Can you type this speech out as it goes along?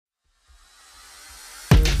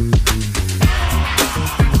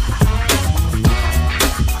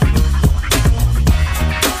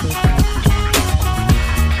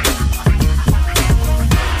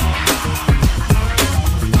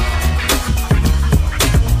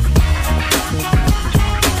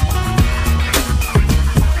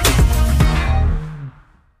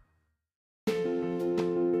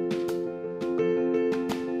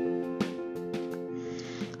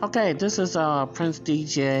Okay, this is Prince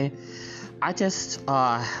DJ. I just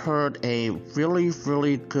heard a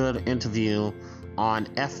really good interview on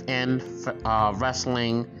FN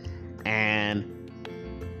Wrestling, and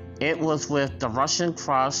it was with the Russian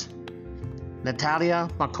Crush, Natalia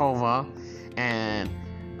Markova, and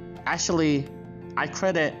actually I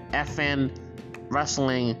credit FN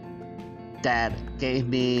Wrestling that gave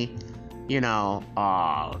me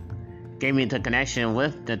the connection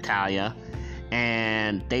with Natalia,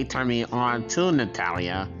 and they turned me on to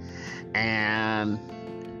Natalia, and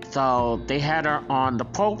so they had her on the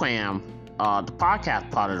program, the podcast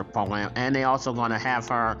part of the program, and they also going to have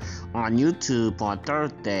her on YouTube on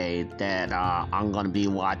Thursday that I'm going to be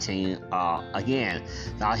watching again.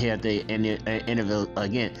 I'll hear the interview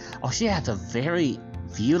again. Oh, she has a very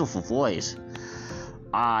beautiful voice.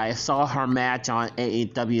 I saw her match on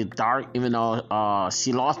AEW Dark, even though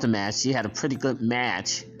she lost the match. She had a pretty good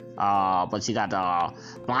match. But she got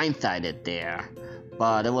blindsided there.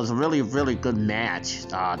 But it was a really good match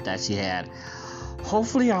that she had.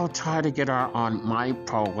 Hopefully I'll try to get her on my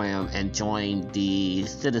program and join the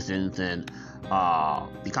citizens and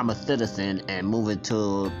become a citizen and move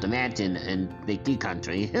into the mansion in Big D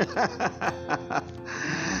country.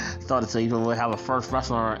 So we'll have a first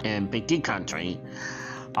wrestler in Big D country.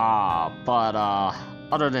 But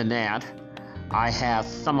other than that, I have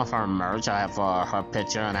some of her merch. I have her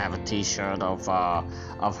picture, and I have a t-shirt of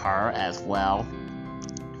her as well.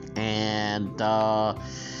 And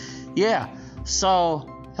yeah, so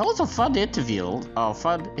it was a fun interview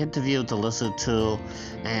to listen to,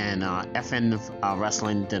 and FN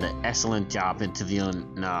Wrestling did an excellent job interviewing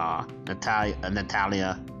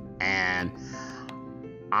Natalia, and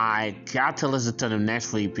I got to listen to them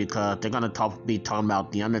next week because they're gonna be talking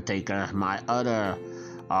about The Undertaker, my other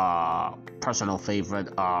personal favorite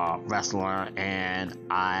wrestler, and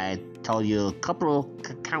I told you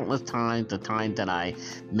countless times the time that I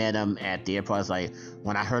met him at the airport. I was like,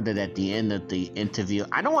 when I heard it at the end of the interview,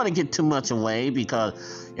 I don't want to get too much away,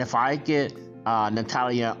 because if I get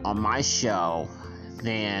Natalia on my show,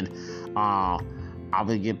 then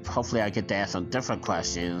hopefully I get to ask some different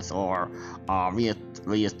questions, or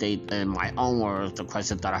restate in my own words the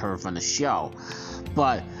questions that I heard from the show.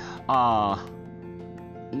 But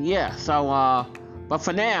yeah, so but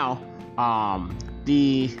for now,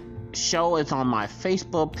 the show is on my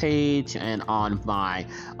Facebook page and on my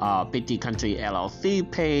Big D Country LLC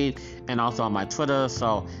page, and also on my Twitter.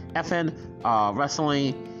 So FN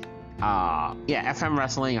Wrestling, FM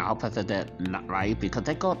Wrestling. I hope I said that right, because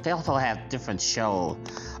they also have different shows,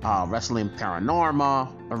 Wrestling Paranormal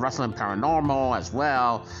as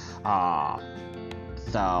well.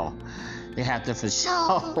 So they have different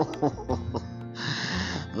shows.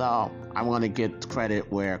 So I want to get credit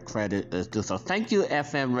where credit is due. So thank you,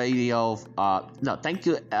 FN Radio. Thank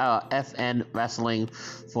you, FN Wrestling,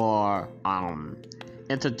 for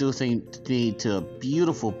introducing me to a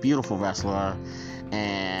beautiful wrestler.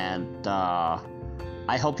 And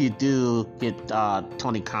I hope you do get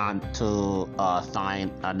Tony Khan to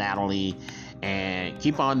sign Natalie, and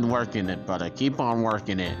keep on working it, brother. Keep on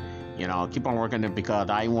working it. Keep on working it, because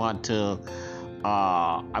I want to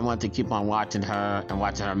keep on watching her and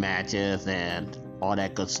watching her matches and all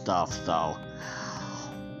that good stuff. So,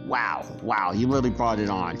 wow, you really brought it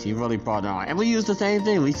on. And we use the same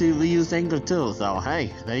thing. We use Anchor too. So,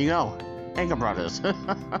 hey, there you go. Anchor Brothers.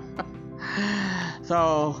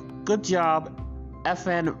 So, good job,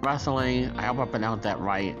 FN Wrestling. I hope I pronounced that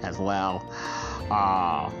right as well.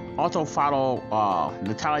 Also follow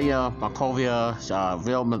Natalia Markova,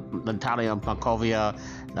 real Natalia Markova.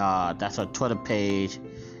 That's her Twitter page,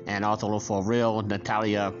 and also look for real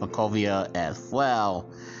Natalia Markova as well.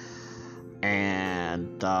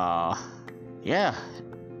 And yeah,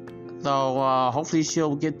 so hopefully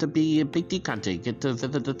she'll get to be in Big D country, get to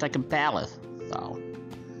visit the second palace. So,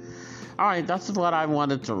 alright, that's what I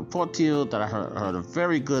wanted to report to you, that I heard a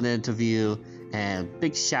very good interview. And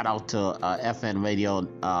big shout out to FN Radio,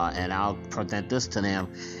 and I'll present this to them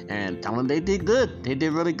and tell them they did good. They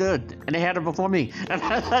did really good, and they had it before me.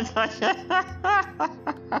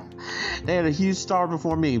 They had a huge star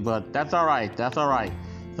before me, but that's all right.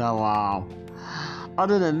 So,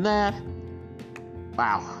 other than that,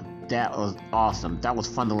 wow, that was awesome. That was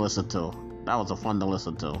fun to listen to. That was a fun to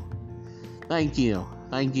listen to. Thank you.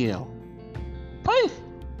 Thank you.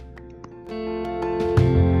 Bye.